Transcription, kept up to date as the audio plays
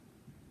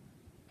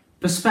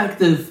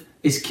Perspective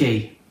is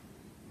key.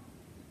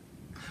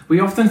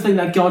 We often think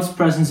that God's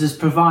presence is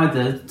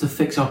provided to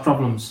fix our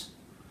problems.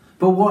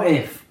 But what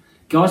if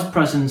God's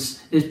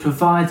presence is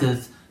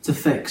provided to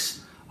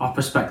fix our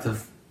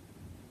perspective?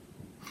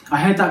 I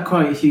heard that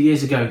quote a few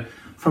years ago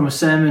from a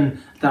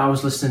sermon that I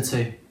was listening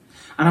to.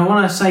 And I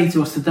want to say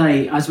to us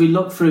today, as we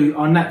look through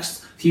our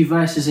next few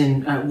verses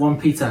in 1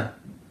 Peter,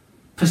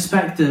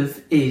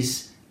 perspective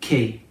is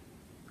key.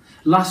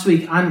 Last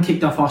week, Anne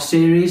kicked off our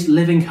series,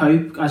 Living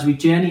Hope, as we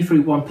journey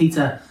through 1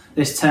 Peter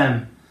this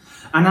term.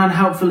 And Anne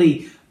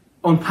helpfully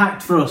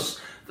unpacked for us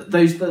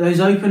those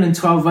opening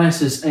 12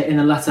 verses in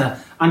the letter.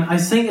 And I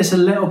think it's a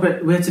little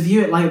bit, we have to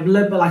view it like a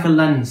little bit like a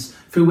lens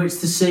through which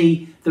to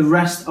see the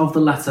rest of the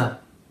letter.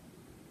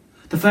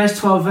 The first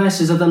 12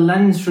 verses are the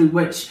lens through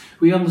which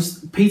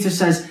Peter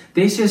says,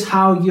 this is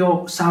how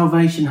your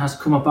salvation has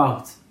come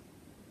about.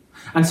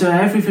 And so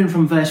everything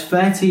from verse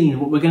 13,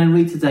 what we're going to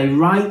read today,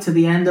 right to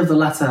the end of the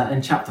letter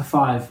in chapter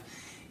 5,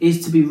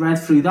 is to be read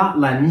through that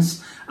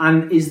lens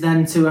and is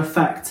then to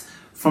affect,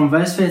 from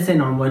verse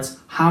 13 onwards,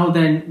 how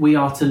then we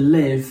are to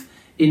live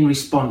in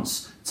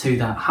response to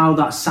that. How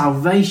that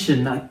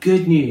salvation, that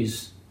good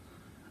news,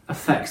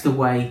 affects the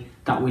way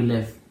that we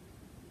live.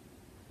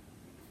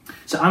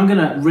 So I'm going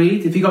to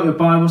read, if you've got your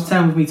Bibles,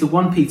 turn with me to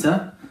 1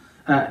 Peter,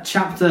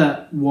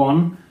 chapter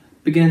 1,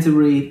 beginning to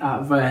read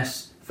at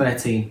verse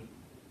 13.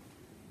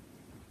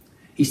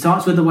 He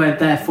starts with the word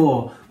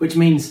therefore, which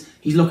means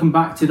he's looking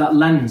back to that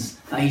lens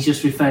that he's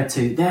just referred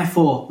to.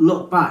 Therefore,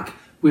 look back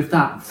with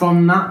that,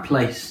 from that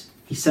place.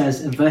 He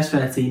says in verse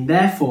 13,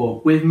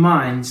 therefore, with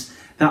minds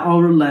that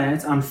are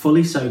alert and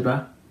fully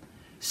sober,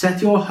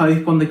 set your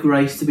hope on the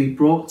grace to be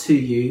brought to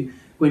you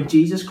when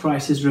Jesus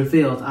Christ is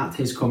revealed at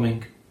his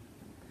coming.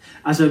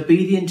 As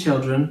obedient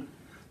children,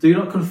 do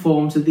not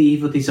conform to the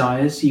evil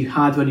desires you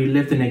had when you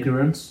lived in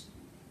ignorance.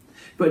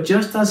 But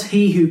just as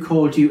he who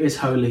called you is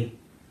holy,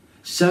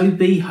 so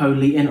be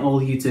holy in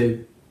all you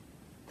do.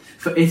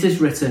 For it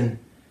is written,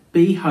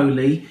 be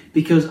holy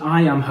because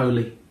I am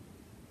holy.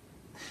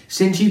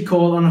 Since you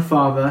call on a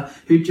Father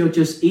who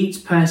judges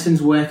each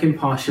person's work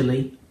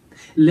impartially,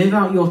 live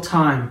out your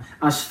time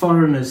as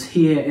foreigners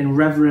here in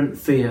reverent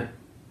fear.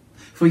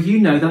 For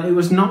you know that it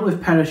was not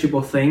with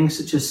perishable things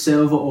such as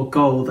silver or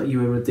gold that you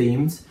were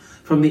redeemed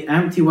from the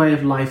empty way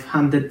of life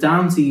handed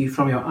down to you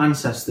from your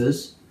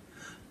ancestors,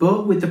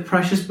 but with the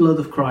precious blood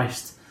of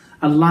Christ,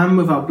 a lamb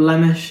without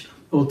blemish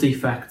or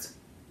defect.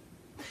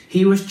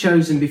 He was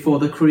chosen before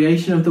the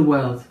creation of the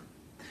world,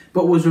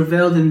 but was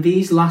revealed in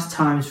these last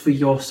times for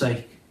your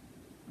sake.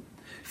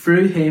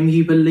 Through him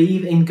you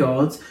believe in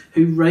God,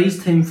 who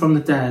raised him from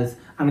the dead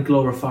and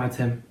glorified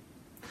him.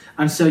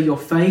 And so your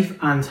faith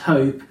and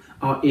hope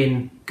are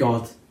in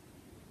God.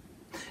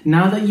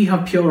 Now that you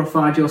have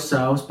purified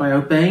yourselves by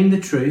obeying the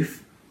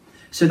truth,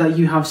 so that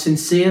you have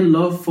sincere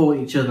love for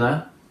each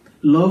other,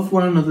 love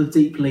one another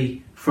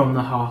deeply from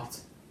the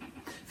heart.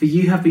 For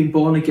you have been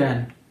born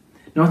again,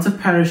 not of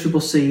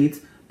perishable seed,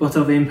 but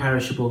of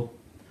imperishable,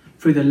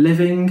 through the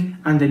living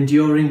and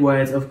enduring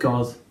word of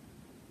God.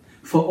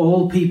 For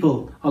all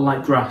people are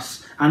like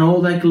grass, and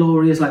all their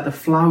glory is like the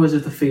flowers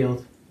of the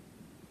field.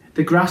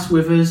 The grass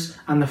withers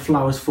and the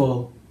flowers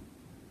fall,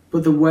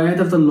 but the word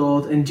of the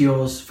Lord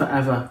endures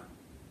forever.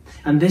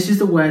 And this is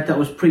the word that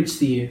was preached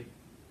to you.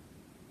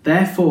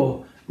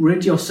 Therefore,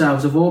 rid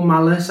yourselves of all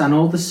malice and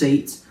all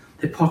deceit,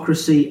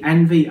 hypocrisy,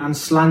 envy, and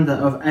slander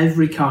of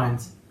every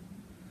kind.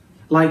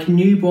 Like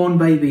newborn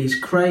babies,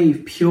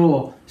 crave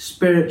pure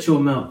spiritual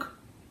milk,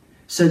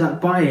 so that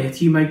by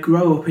it you may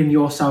grow up in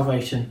your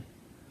salvation,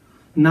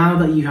 now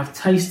that you have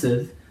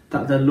tasted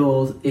that the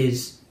Lord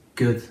is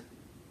good.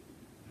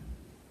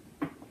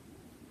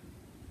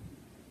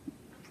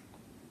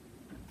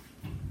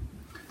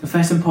 The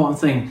first important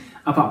thing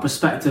about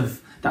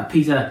perspective that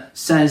Peter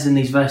says in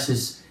these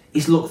verses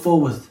is look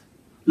forward,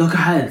 look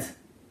ahead.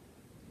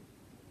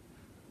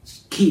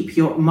 Keep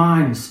your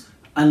minds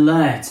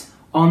alert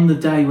on the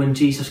day when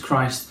Jesus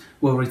Christ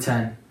will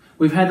return.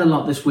 We've heard a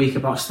lot this week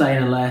about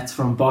staying alert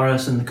from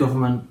Boris and the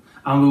government,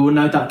 and we will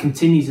no doubt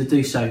continue to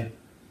do so.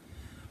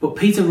 But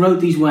Peter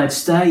wrote these words,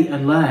 stay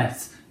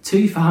alert,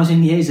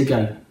 2,000 years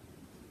ago.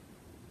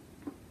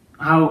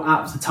 How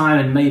apt a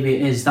timing maybe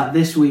it is that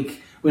this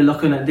week we're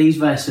looking at these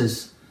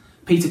verses.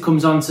 Peter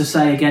comes on to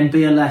say again,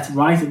 be alert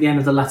right at the end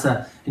of the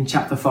letter in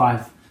chapter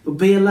 5. But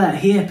be alert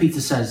here, Peter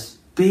says,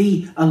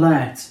 be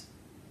alert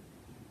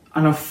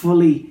and of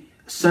fully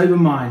sober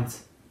mind.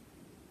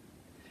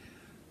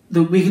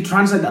 We could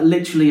translate that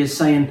literally as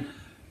saying,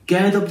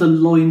 gird up the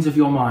loins of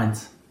your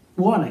mind.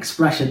 What an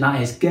expression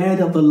that is, gird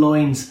up the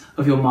loins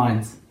of your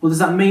mind. What does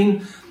that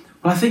mean?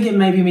 Well, I think it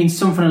maybe means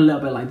something a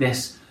little bit like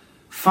this.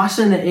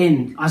 Fasten it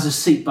in as a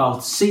seatbelt.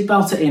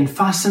 Seatbelt it in,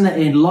 fasten it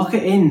in, lock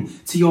it in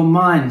to your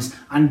minds,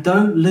 and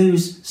don't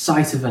lose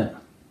sight of it.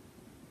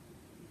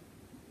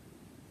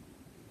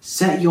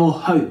 Set your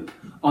hope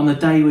on the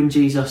day when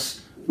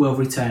Jesus will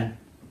return.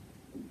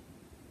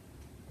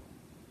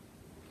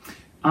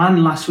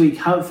 And last week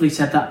helpfully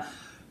said that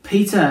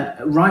Peter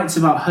writes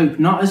about hope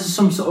not as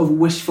some sort of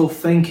wishful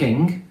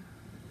thinking.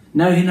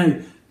 No,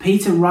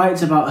 Peter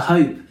writes about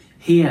hope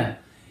here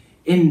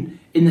in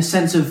the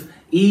sense of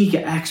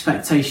eager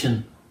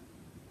expectation.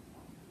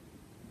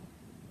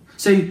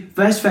 So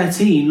verse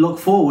 13, look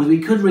forward,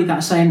 we could read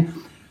that saying,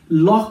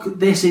 lock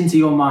this into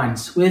your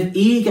minds. With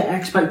eager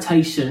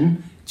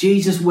expectation,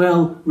 Jesus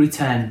will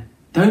return.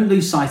 Don't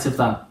lose sight of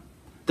that.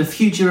 The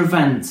future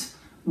event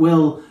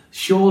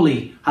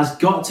has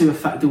got to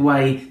affect the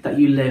way that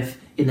you live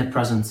in the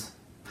present.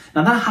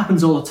 Now that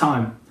happens all the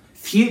time.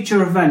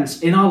 Future events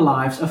in our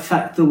lives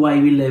affect the way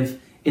we live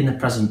in the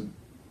present.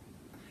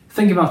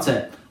 Think about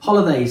it.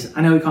 Holidays,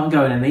 I know we can't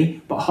go on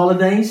any, but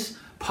holidays,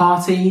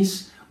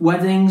 parties,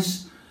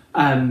 weddings,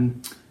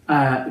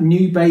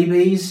 new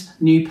babies,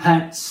 new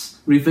pets,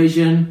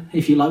 revision,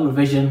 if you like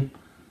revision.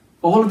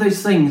 All of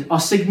those things are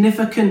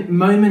significant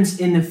moments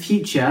in the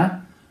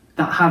future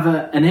that have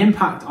an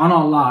impact on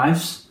our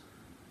lives,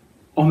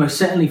 almost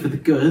certainly for the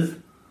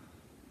good,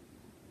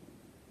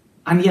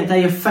 and yet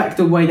they affect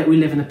the way that we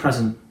live in the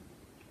present.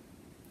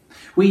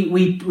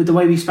 With the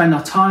way we spend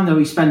our time, the way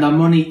we spend our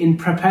money in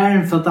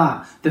preparing for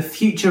that, the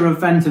future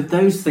event of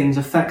those things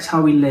affects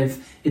how we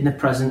live in the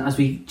present as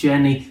we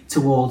journey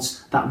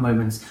towards that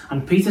moment.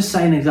 And Peter's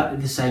saying exactly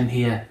the same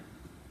here.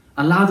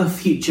 Allow the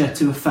future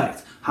to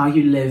affect how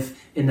you live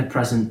in the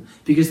present.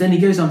 Because then he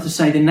goes on to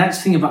say the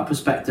next thing about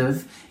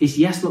perspective is,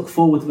 yes, look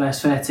forward,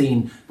 verse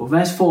 13, but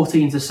verse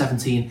 14 to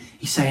 17,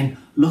 he's saying,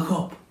 look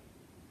up,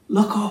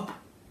 look up,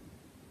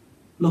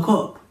 look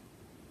up.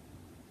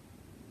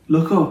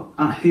 Look up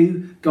at who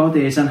God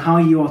is and how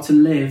you are to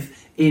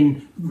live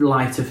in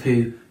light of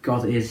who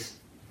God is.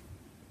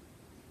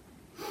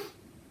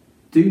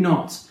 Do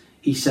not,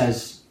 he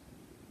says,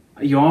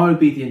 you are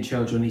obedient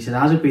children, he said,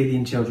 as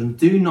obedient children,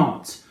 do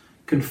not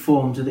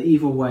conform to the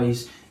evil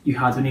ways you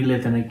had when you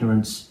lived in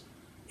ignorance.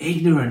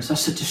 Ignorance,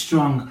 that's such a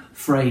strong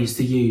phrase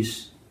to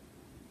use.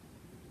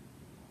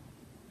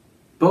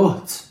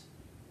 But,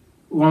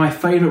 one of my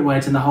favourite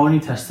words in the whole New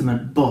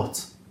Testament,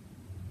 but.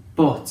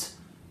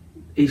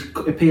 It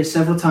appears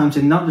several times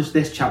in not just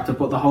this chapter,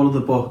 but the whole of the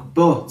book.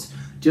 But,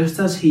 just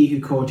as he who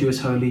called you is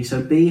holy,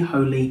 so be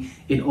holy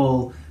in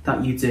all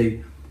that you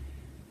do.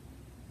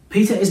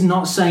 Peter is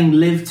not saying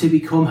live to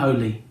become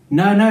holy.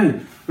 No.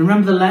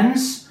 Remember the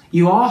lens?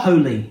 You are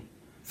holy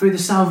through the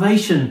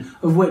salvation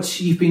of which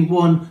you've been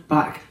won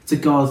back to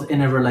God in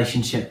a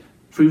relationship.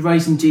 Through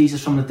raising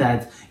Jesus from the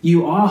dead.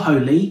 You are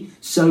holy,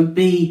 so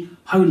be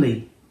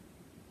holy.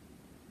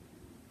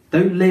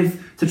 Don't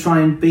live to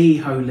try and be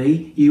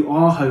holy. You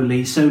are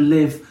holy, so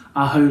live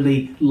a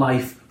holy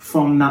life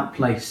from that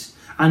place.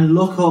 And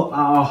look up at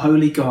our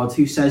holy God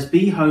who says,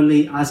 be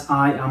holy as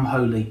I am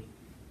holy.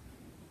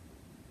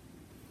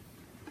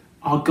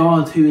 Our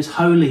God who is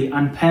holy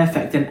and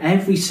perfect in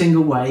every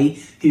single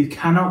way, who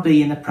cannot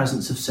be in the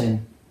presence of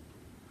sin.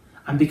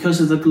 And because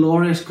of the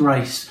glorious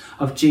grace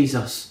of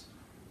Jesus,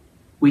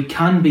 we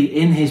can be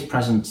in his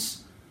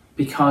presence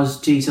because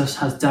Jesus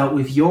has dealt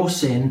with your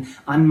sin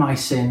and my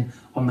sin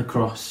on the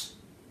cross.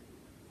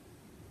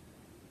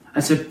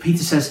 And so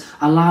Peter says,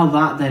 allow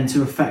that then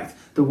to affect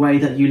the way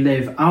that you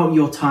live out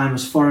your time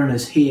as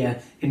foreigners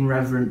here in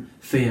reverent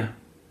fear.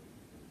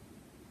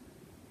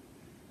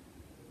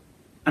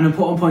 An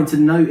important point to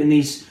note in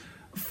these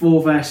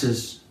 4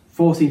 verses,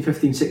 14,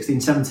 15,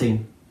 16,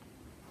 17,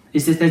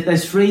 is that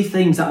there's 3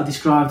 things that are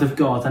described of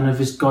God and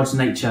of God's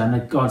nature and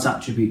of God's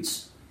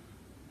attributes.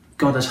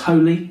 God as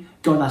holy,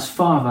 God as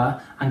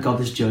Father, and God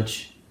as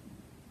Judge.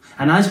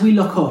 And as we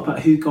look up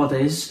at who God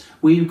is,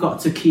 we've got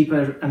to keep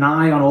an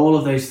eye on all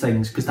of those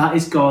things, because that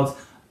is God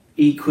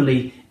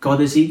equally.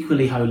 God is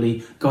equally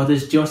holy. God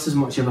is just as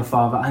much of a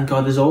Father, and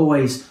God is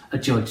always a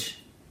Judge.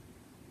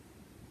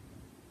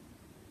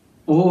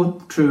 All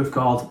true of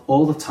God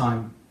all the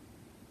time.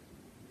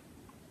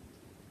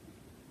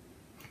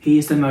 He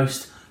is the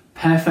most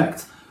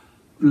perfect,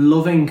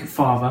 loving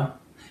Father.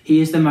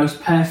 He is the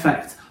most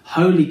perfect,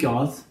 holy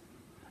God.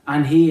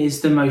 And he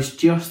is the most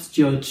just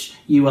judge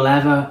you will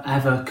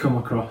ever come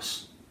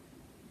across.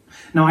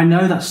 Now, I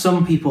know that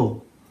some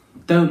people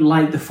don't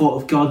like the thought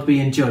of God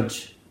being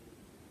judge.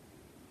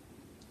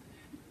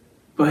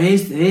 But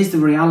here's the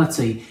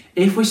reality.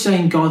 If we're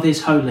saying God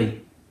is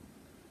holy,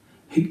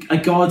 a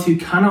God who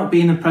cannot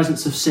be in the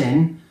presence of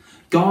sin,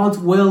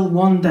 God will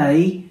one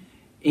day,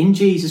 in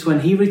Jesus,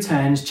 when he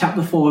returns,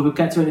 chapter 4, we'll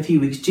get to it in a few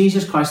weeks,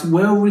 Jesus Christ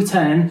will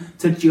return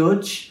to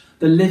judge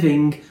the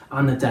living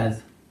and the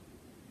dead.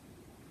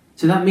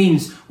 So that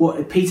means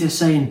what Peter's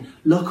saying,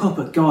 look up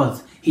at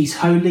God. He's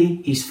holy,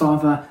 he's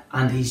Father,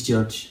 and he's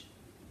Judge.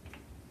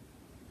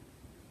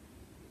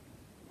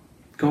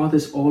 God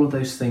is all of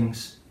those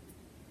things.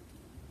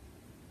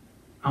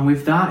 And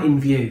with that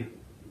in view,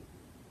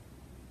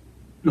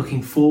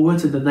 looking forward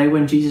to the day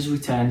when Jesus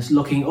returns,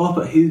 looking up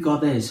at who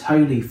God is,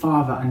 holy,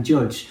 Father, and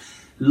Judge,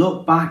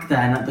 look back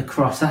then at the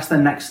cross. That's the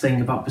next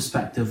thing about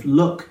perspective.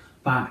 Look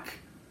back.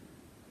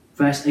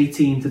 Verse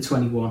 18 to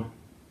 21.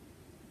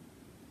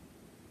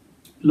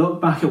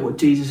 Look back at what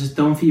Jesus has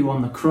done for you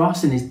on the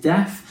cross, in his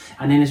death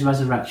and in his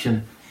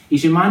resurrection.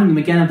 He's reminding them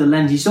again of the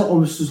lens. He's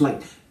almost just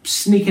like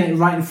sneaking it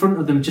right in front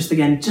of them just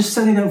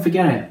so they don't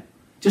forget it.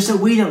 Just so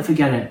we don't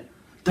forget it.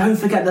 Don't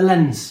forget the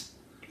lens.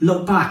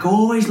 Look back,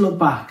 always look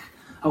back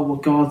at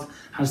what God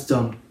has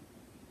done.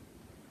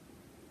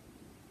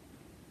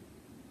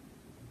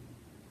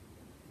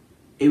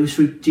 It was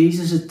through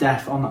Jesus'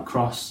 death on that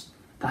cross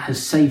that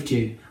has saved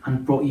you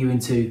and brought you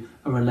into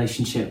a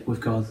relationship with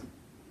God.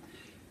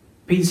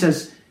 Peter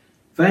says,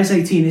 verse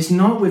 18, it's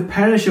not with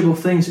perishable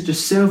things such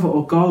as silver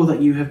or gold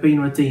that you have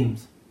been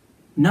redeemed.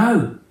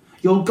 No,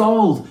 your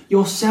gold,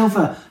 your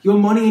silver, your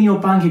money in your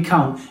bank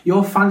account,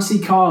 your fancy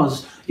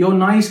cars, your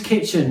nice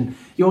kitchen,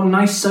 your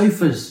nice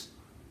sofas.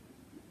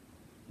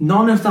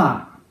 None of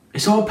that.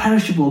 It's all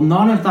perishable.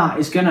 None of that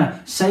is going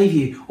to save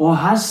you or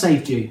has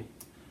saved you.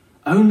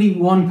 Only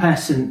one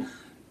person,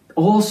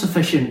 all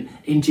sufficient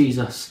in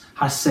Jesus,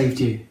 has saved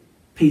you.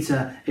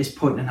 Peter is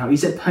pointing out.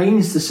 He's at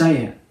pains to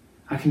say it.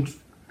 I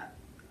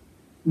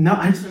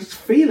just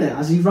feel it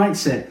as he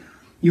writes it.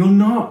 You're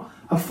not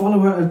a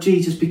follower of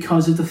Jesus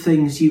because of the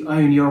things you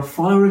own. You're a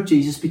follower of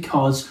Jesus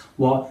because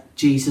what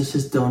Jesus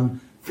has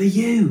done for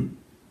you.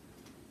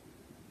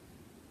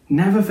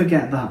 Never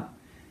forget that.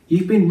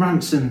 You've been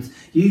ransomed.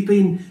 You've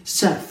been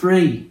set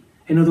free.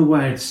 In other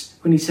words,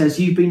 when he says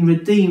you've been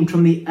redeemed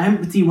from the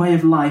empty way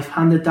of life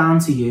handed down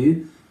to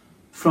you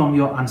from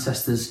your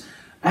ancestors.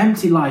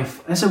 Empty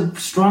life. That's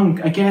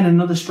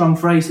another strong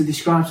phrase to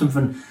describe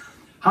something.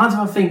 How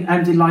do I think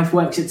empty life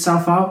works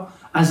itself out?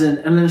 As an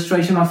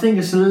illustration, I think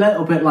it's a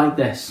little bit like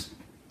this.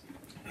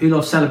 Who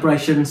loves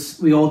celebrations?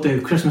 We all do.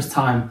 Christmas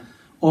time.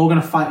 All going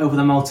to fight over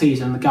the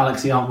Maltese and the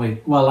galaxy, aren't we?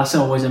 Well, that's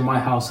always in my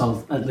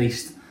household, at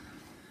least.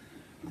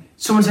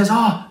 Someone says,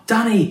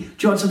 Danny, do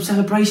you want some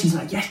celebrations?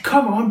 Like, yes,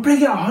 come on,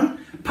 bring it on.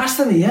 Pass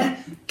them here.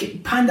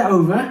 Hand it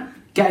over.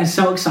 Getting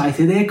so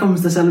excited. Here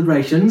comes the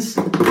celebrations.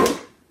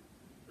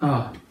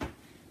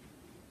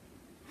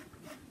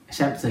 It's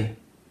empty.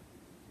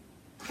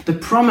 The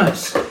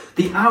promise,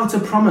 the outer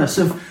promise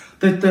of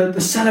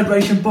the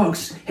celebration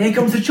box. Here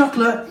comes the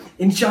chocolate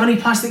in shiny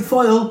plastic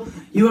foil.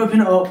 You open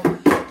it up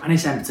and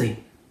it's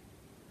empty.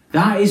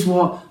 That is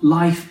what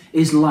life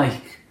is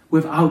like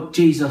without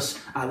Jesus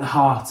at the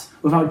heart,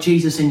 without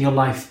Jesus in your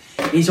life.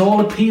 It's all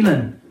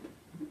appealing,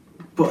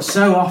 but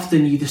so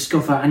often you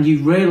discover and you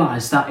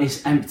realise that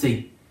it's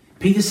empty.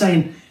 Peter's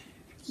saying,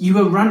 you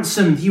were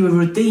ransomed, you were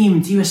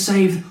redeemed, you were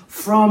saved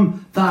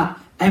from that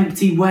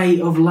empty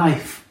way of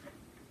life.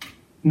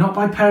 Not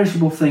by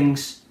perishable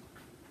things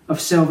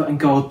of silver and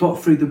gold, but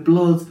through the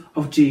blood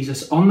of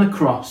Jesus on the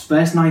cross,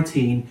 verse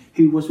 19,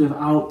 who was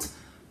without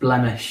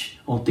blemish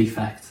or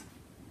defect.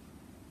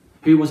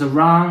 Who was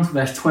around,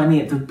 verse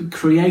 20, at the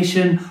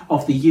creation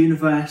of the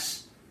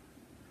universe.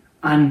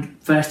 And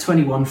verse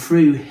 21,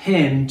 through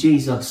him,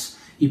 Jesus,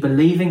 you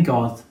believe in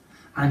God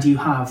and you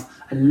have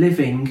a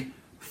living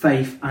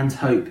faith and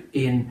hope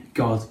in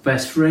God.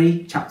 Verse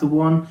 3, chapter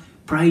 1,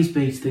 praise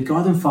be to the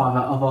God and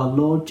Father of our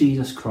Lord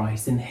Jesus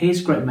Christ. In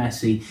his great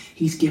mercy,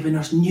 he's given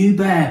us new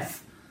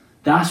birth.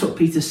 That's what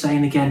Peter's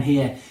saying again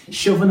here.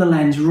 Shoving the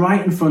lens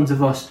right in front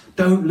of us.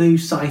 Don't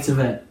lose sight of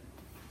it.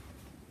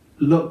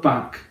 Look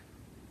back.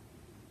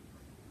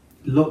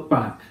 Look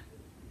back.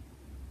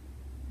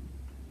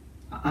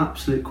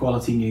 Absolute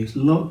quality news.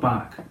 Look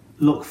back.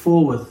 Look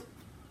forward.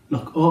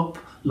 Look up.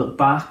 Look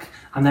back.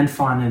 And then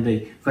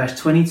finally, verse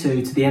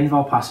 22 to the end of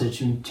our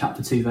passage in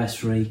chapter 2, verse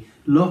 3.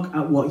 Look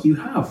at what you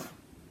have.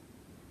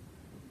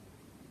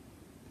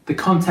 The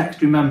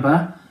context,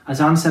 remember, as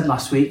Anne said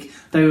last week,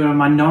 they were a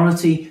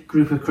minority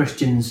group of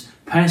Christians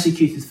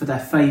persecuted for their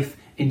faith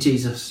in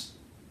Jesus.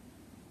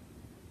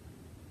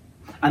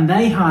 And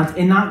they had,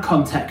 in that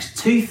context,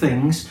 two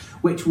things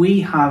which we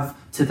have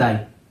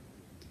today.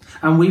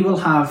 And we will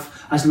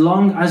have as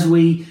long as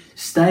we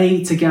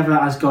stay together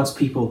as God's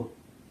people.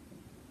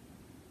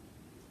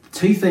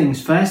 Two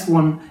things. First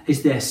one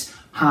is this.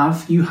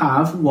 You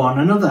have one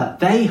another.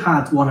 They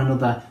had one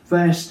another.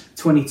 Verse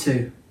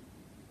 22.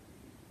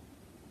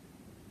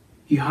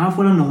 You have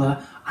one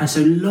another, and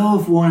so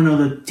love one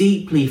another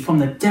deeply from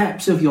the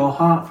depths of your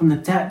heart, from the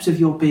depths of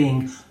your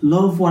being.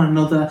 Love one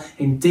another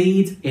in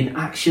deed, in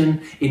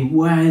action, in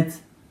word,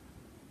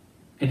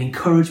 in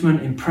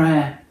encouragement, in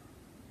prayer.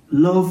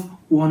 Love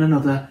one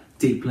another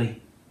deeply.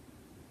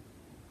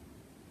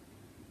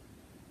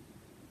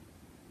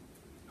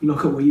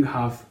 Look at what you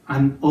have,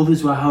 and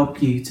others will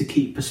help you to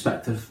keep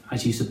perspective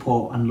as you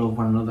support and love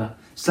one another.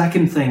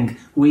 Second thing,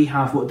 we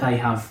have what they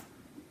have.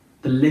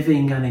 The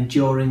living and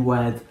enduring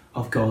word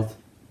of God.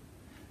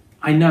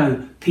 I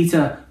know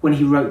Peter, when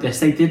he wrote this,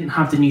 they didn't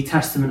have the New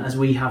Testament as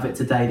we have it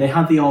today. They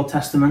had the Old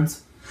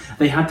Testament.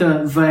 They had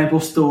the verbal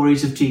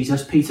stories of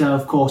Jesus. Peter,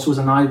 of course, was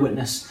an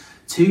eyewitness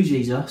to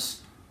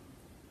Jesus.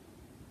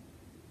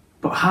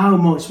 But how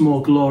much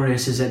more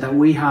glorious is it that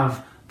we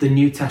have the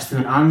New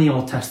Testament and the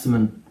Old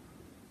Testament?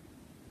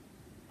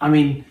 I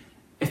mean,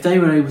 if they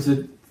were able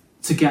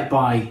to get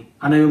by,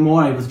 and they were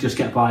more able to just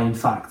get by, in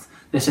fact,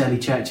 this early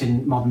church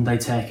in modern day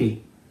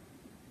Turkey,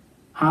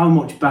 how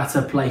much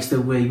better placed are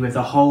we with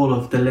the whole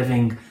of the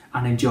living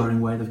and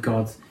enduring word of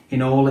God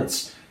in all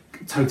its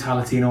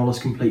totality, in all its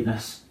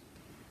completeness.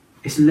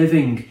 It's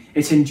living,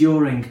 it's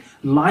enduring.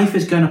 Life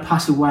is going to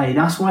pass away.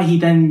 That's why he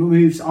then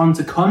moves on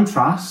to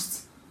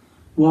contrast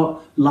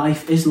what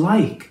life is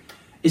like.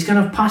 It's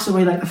going to pass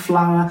away like the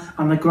flower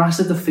and the grass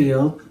of the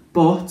field,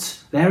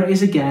 but, there it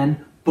is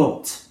again,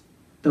 but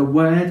the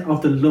word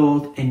of the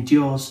Lord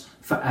endures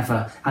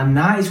forever. And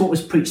that is what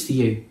was preached to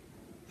you.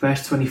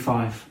 Verse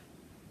 25.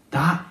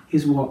 That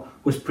is what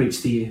was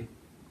preached to you.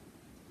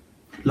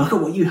 Look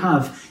at what you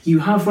have. You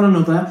have one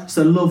another,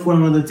 so love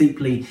one another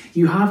deeply.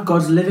 You have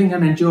God's living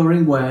and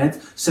enduring word,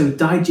 so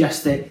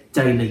digest it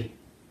daily.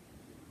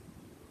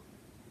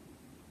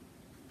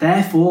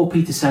 Therefore,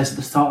 Peter says at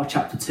the start of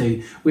chapter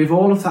 2, with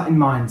all of that in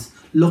mind,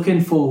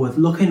 looking forward,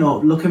 looking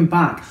up, looking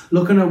back,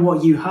 looking at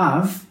what you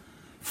have,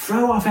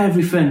 throw off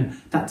everything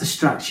that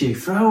distracts you.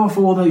 Throw off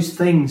all those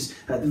things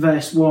at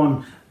verse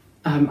 1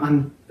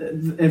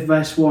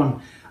 verse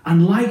 1.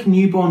 And like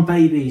newborn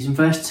babies in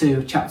verse 2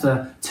 of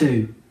chapter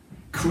 2,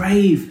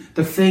 crave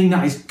the thing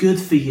that is good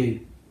for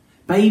you.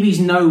 Babies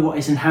know what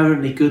is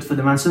inherently good for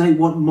them, and so they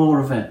want more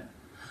of it.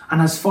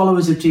 And as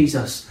followers of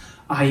Jesus,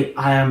 I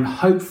am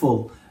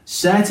hopeful,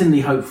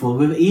 certainly hopeful,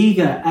 with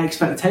eager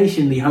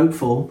expectationly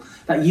hopeful,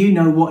 that you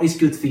know what is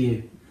good for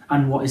you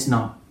and what is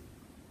not.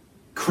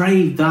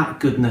 Crave that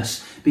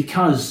goodness,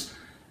 because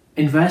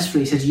in verse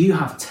 3 it says, you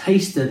have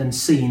tasted and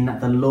seen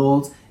that the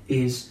Lord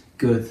is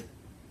good.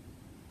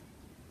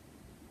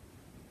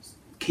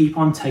 Keep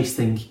on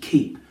tasting,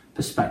 keep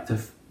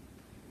perspective.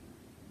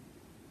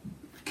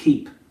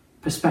 Keep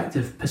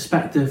perspective.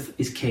 Perspective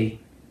is key.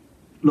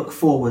 Look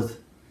forward.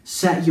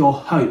 Set your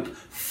hope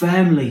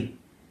firmly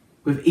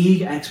with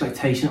eager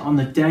expectation on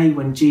the day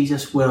when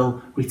Jesus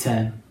will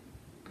return.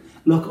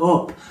 Look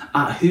up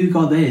at who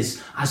God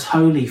is as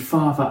holy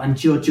Father and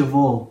Judge of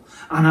all,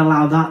 and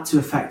allow that to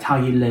affect how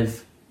you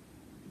live.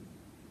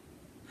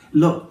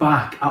 Look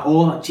back at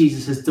all that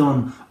Jesus has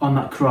done on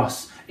that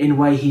cross, in a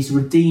way he's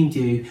redeemed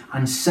you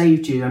and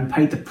saved you and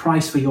paid the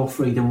price for your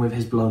freedom with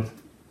his blood.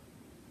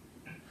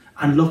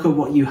 And look at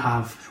what you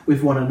have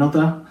with one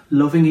another,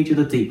 loving each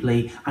other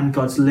deeply, and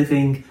God's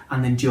living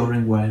and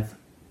enduring word.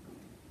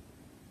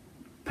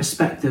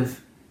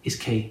 Perspective is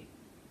key.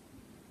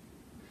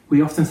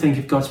 We often think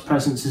of God's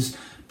presence as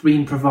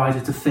being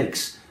provided to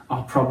fix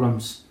our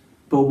problems.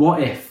 But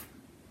what if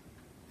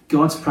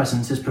God's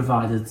presence is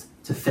provided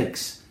to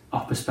fix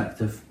our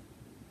perspective?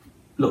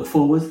 Look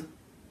forward,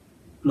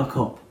 look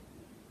up,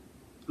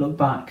 look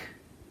back,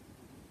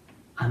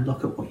 and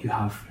look at what you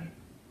have.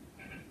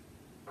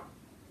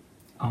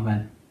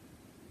 Amen.